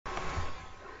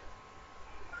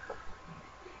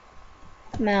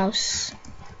mouse,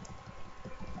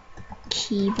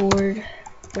 keyboard.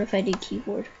 What if I do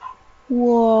keyboard?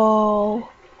 Whoa.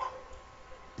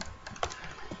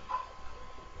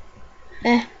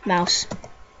 Mouse.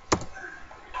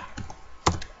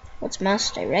 What's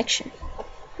mouse direction?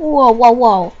 Whoa, whoa,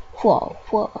 whoa, whoa,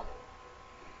 whoa.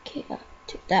 Okay,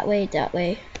 that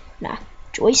way. Nah,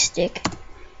 joystick.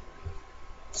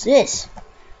 What's this?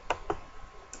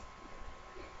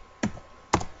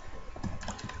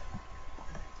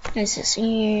 What's this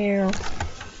here?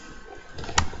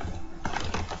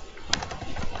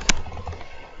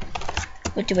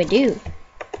 What do I do?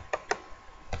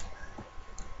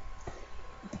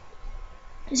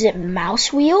 Is it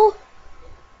mouse wheel?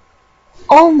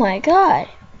 Oh my god.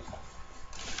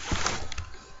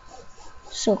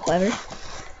 So clever.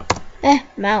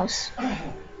 Mouse.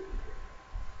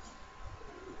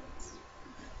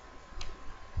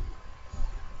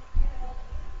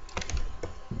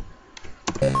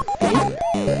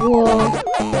 Whoa.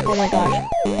 Oh my gosh.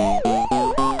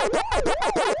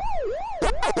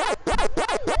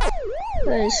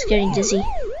 This is getting dizzy.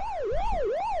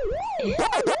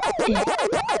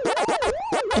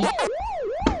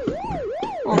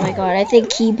 Oh my god, I think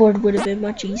keyboard would have been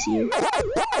much easier.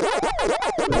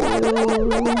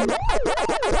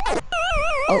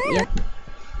 Oh, yep.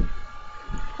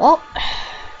 Well,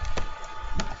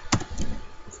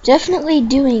 definitely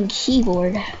doing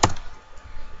keyboard.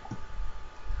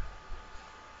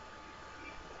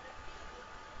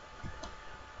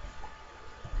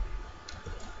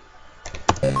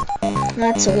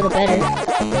 That's a little better.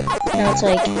 Now it's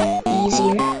like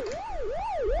easier.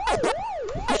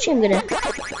 Actually, I'm gonna.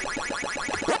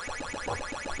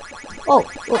 Oh,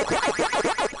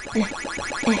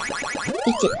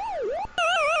 eat it.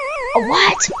 Oh,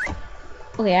 what?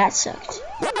 Okay, that sucked.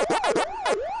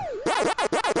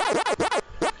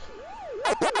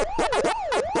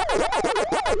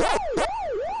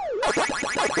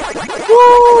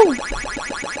 Whoa!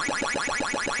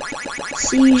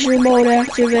 Seizure mode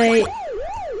activate.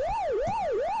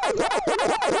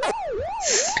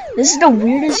 This is the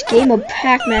weirdest game of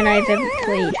Pacman I've ever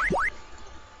played.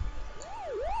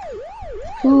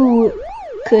 Who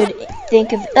could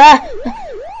think of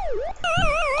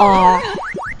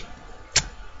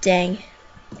dang.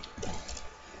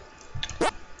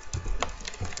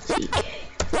 CK.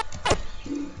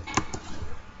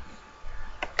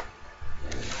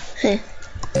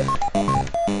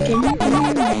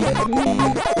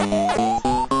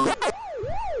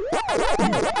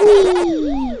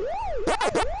 Whee!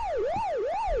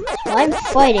 So I'm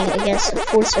fighting against the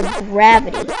force of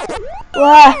gravity.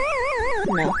 Ah!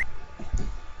 No.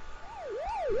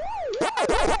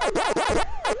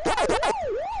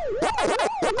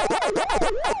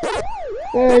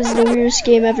 Where is the weirdest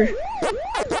game ever?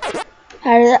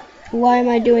 How did that? Why am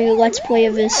I doing a let's play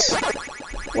of this?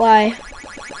 Why?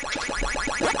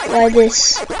 Why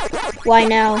this? Why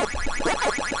now?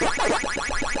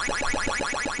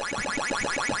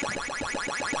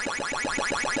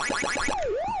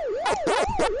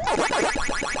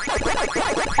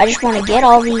 I just want to get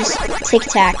all these Tic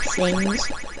Tac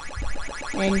things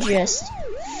and just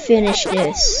finish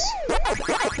this.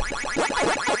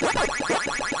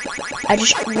 I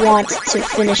just want to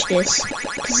finish this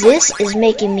because this is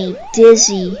making me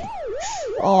dizzy.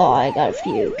 Oh, I gotta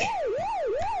puke.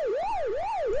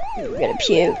 I'm gonna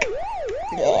puke.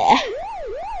 Blech.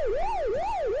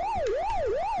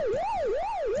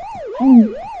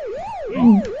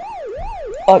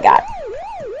 Oh god.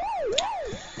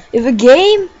 If a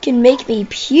game can make me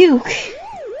puke,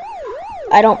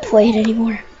 I don't play it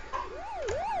anymore.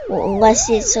 Well, unless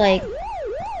it's like,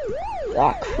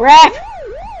 oh crap!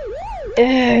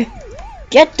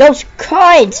 Get those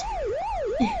cards!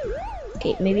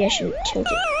 Okay, maybe I shouldn't tilt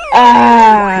it.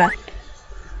 Ah!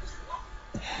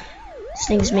 This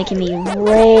thing's making me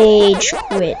rage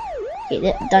quit.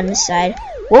 Okay, done this side.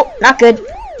 Whoa, not good.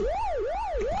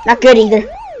 Not good either.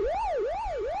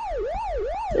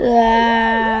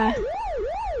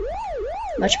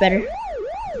 Much better.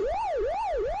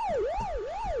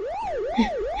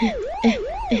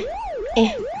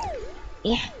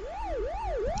 Yeah.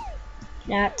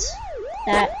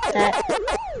 That.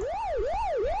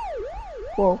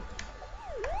 Whoa.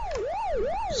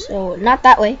 So, not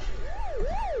that way.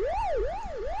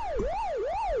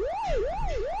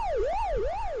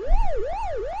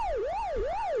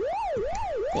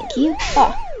 Thank you.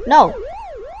 Oh, no.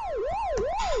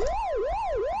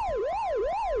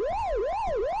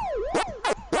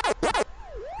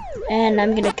 And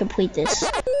I'm gonna complete this.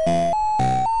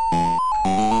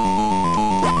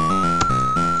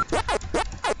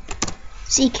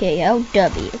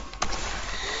 CkLW.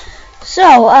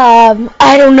 So,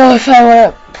 I don't know if I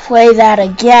want to play that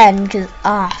again, because,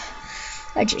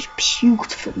 I just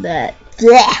puked from that.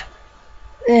 Blech.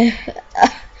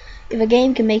 If a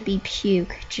game can make me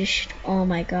puke, just, oh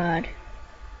my god.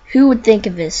 Who would think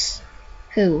of this?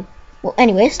 Who? Well,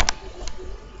 anyways,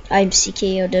 I'm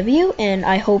CkLW, and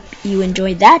I hope you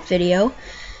enjoyed that video.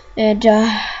 And,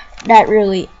 that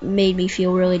really made me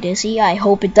feel really dizzy. I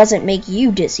hope it doesn't make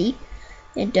you dizzy.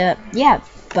 And, yeah,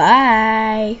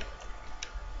 bye.